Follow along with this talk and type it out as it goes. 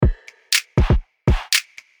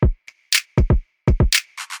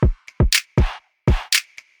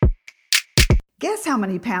Guess how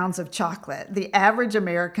many pounds of chocolate the average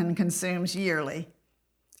American consumes yearly?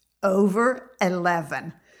 Over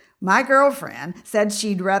 11. My girlfriend said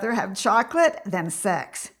she'd rather have chocolate than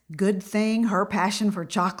sex. Good thing her passion for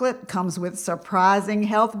chocolate comes with surprising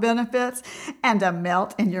health benefits and a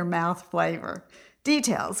melt-in-your-mouth flavor.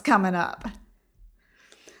 Details coming up.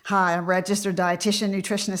 Hi, I'm registered dietitian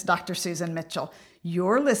nutritionist Dr. Susan Mitchell.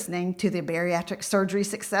 You're listening to the Bariatric Surgery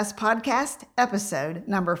Success Podcast, episode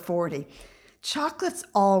number 40. Chocolate's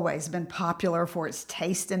always been popular for its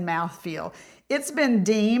taste and mouthfeel. It's been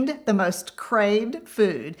deemed the most craved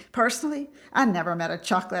food. Personally, I never met a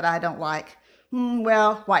chocolate I don't like.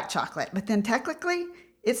 Well, white chocolate, but then technically,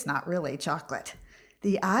 it's not really chocolate.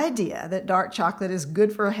 The idea that dark chocolate is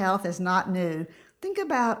good for health is not new. Think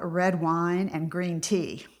about red wine and green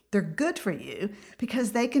tea. They're good for you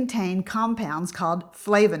because they contain compounds called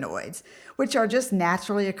flavonoids, which are just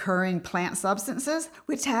naturally occurring plant substances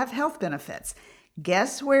which have health benefits.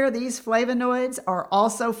 Guess where these flavonoids are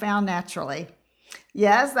also found naturally?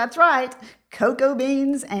 Yes, that's right, cocoa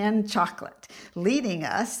beans and chocolate, leading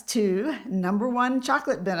us to number one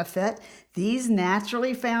chocolate benefit. These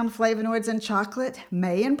naturally found flavonoids in chocolate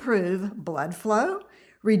may improve blood flow,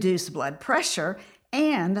 reduce blood pressure,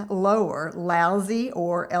 and lower lousy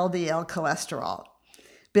or LDL cholesterol.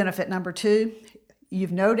 Benefit number two,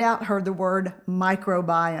 you've no doubt heard the word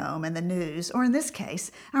microbiome in the news, or in this case,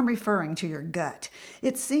 I'm referring to your gut.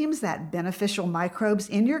 It seems that beneficial microbes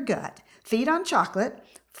in your gut feed on chocolate,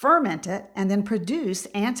 ferment it, and then produce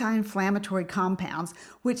anti-inflammatory compounds,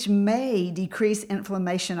 which may decrease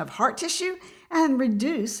inflammation of heart tissue and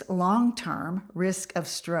reduce long-term risk of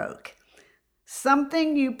stroke.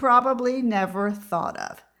 Something you probably never thought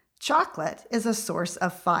of. Chocolate is a source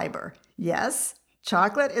of fiber. Yes,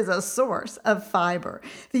 chocolate is a source of fiber.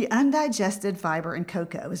 The undigested fiber in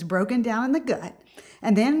cocoa is broken down in the gut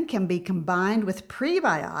and then can be combined with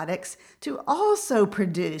prebiotics to also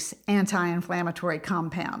produce anti-inflammatory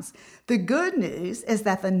compounds. The good news is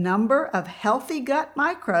that the number of healthy gut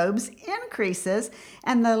microbes increases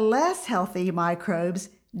and the less healthy microbes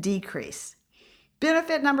decrease.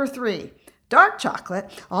 Benefit number three. Dark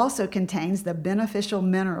chocolate also contains the beneficial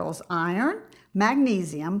minerals iron,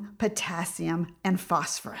 magnesium, potassium, and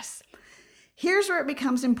phosphorus. Here's where it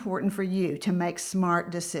becomes important for you to make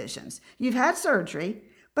smart decisions. You've had surgery,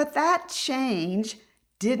 but that change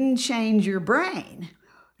didn't change your brain,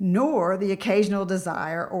 nor the occasional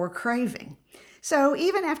desire or craving. So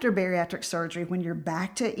even after bariatric surgery, when you're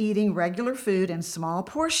back to eating regular food in small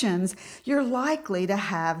portions, you're likely to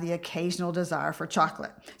have the occasional desire for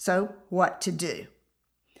chocolate. So what to do?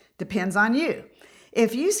 Depends on you.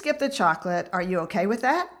 If you skip the chocolate, are you okay with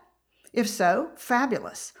that? If so,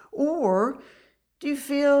 fabulous. Or do you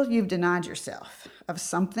feel you've denied yourself of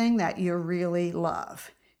something that you really love?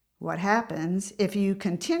 What happens if you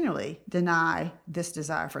continually deny this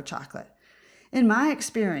desire for chocolate? In my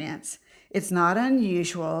experience, it's not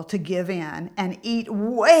unusual to give in and eat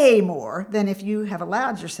way more than if you have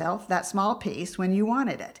allowed yourself that small piece when you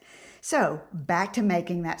wanted it. So, back to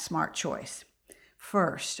making that smart choice.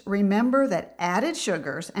 First, remember that added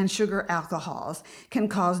sugars and sugar alcohols can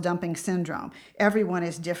cause dumping syndrome. Everyone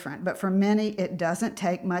is different, but for many, it doesn't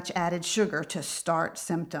take much added sugar to start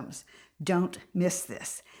symptoms. Don't miss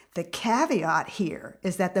this. The caveat here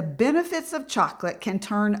is that the benefits of chocolate can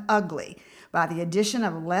turn ugly by the addition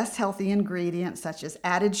of less healthy ingredients such as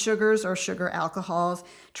added sugars or sugar alcohols,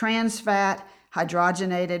 trans fat,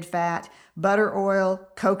 hydrogenated fat, butter oil,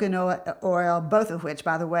 coconut oil, both of which,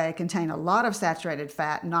 by the way, contain a lot of saturated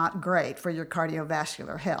fat, not great for your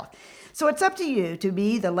cardiovascular health. So it's up to you to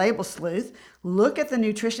be the label sleuth, look at the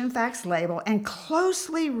nutrition facts label, and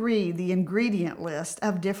closely read the ingredient list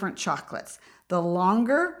of different chocolates. The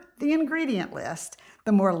longer the ingredient list,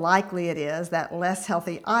 the more likely it is that less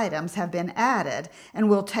healthy items have been added and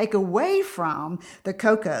will take away from the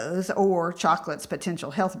cocoa's or chocolate's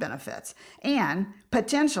potential health benefits and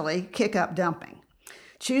potentially kick up dumping.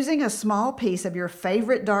 Choosing a small piece of your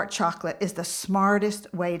favorite dark chocolate is the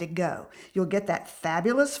smartest way to go. You'll get that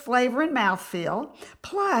fabulous flavor and mouthfeel.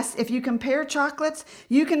 Plus, if you compare chocolates,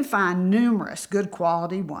 you can find numerous good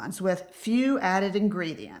quality ones with few added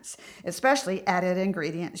ingredients, especially added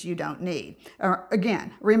ingredients you don't need.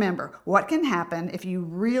 Again, remember, what can happen if you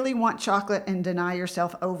really want chocolate and deny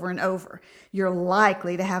yourself over and over? You're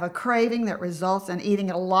likely to have a craving that results in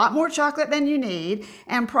eating a lot more chocolate than you need,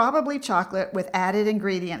 and probably chocolate with added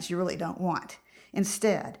ingredients you really don't want.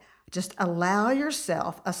 Instead, just allow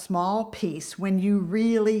yourself a small piece when you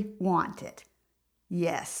really want it.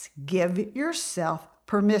 Yes, give yourself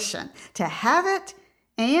permission to have it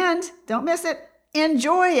and, don't miss it,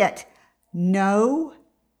 enjoy it. No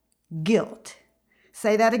guilt.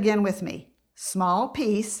 Say that again with me. Small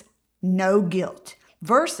piece, no guilt,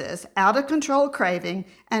 versus out of control craving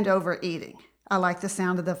and overeating. I like the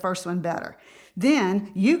sound of the first one better.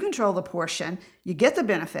 Then you control the portion, you get the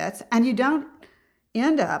benefits, and you don't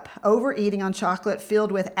end up overeating on chocolate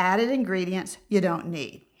filled with added ingredients you don't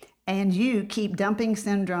need. And you keep dumping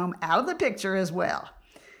syndrome out of the picture as well.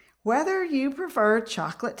 Whether you prefer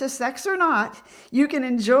chocolate to sex or not, you can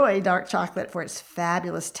enjoy dark chocolate for its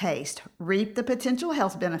fabulous taste, reap the potential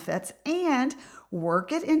health benefits, and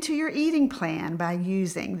work it into your eating plan by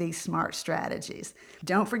using these smart strategies.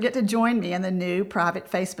 Don't forget to join me in the new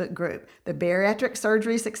private Facebook group, the Bariatric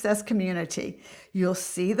Surgery Success Community. You'll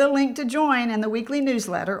see the link to join in the weekly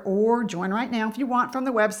newsletter, or join right now if you want from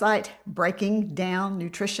the website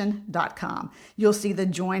breakingdownnutrition.com. You'll see the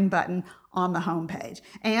join button on the homepage.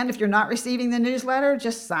 And if you're not receiving the newsletter,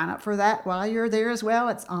 just sign up for that while you're there as well.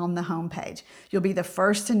 It's on the homepage. You'll be the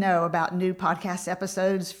first to know about new podcast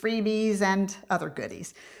episodes, freebies, and other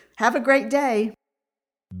goodies. Have a great day.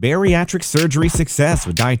 Bariatric Surgery Success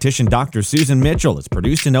with dietitian Dr. Susan Mitchell is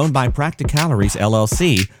produced and owned by Practicalories,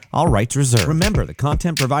 LLC. All rights reserved. Remember, the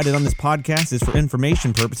content provided on this podcast is for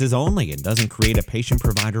information purposes only and doesn't create a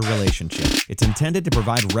patient-provider relationship. It's intended to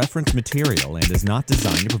provide reference material and is not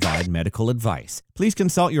designed to provide medical advice. Please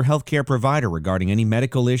consult your healthcare provider regarding any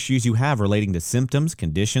medical issues you have relating to symptoms,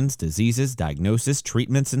 conditions, diseases, diagnosis,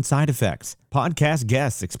 treatments, and side effects. Podcast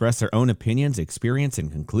guests express their own opinions, experience,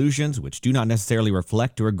 and conclusions which do not necessarily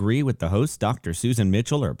reflect or agree with the host, Dr. Susan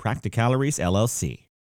Mitchell or Practicalories, LLC.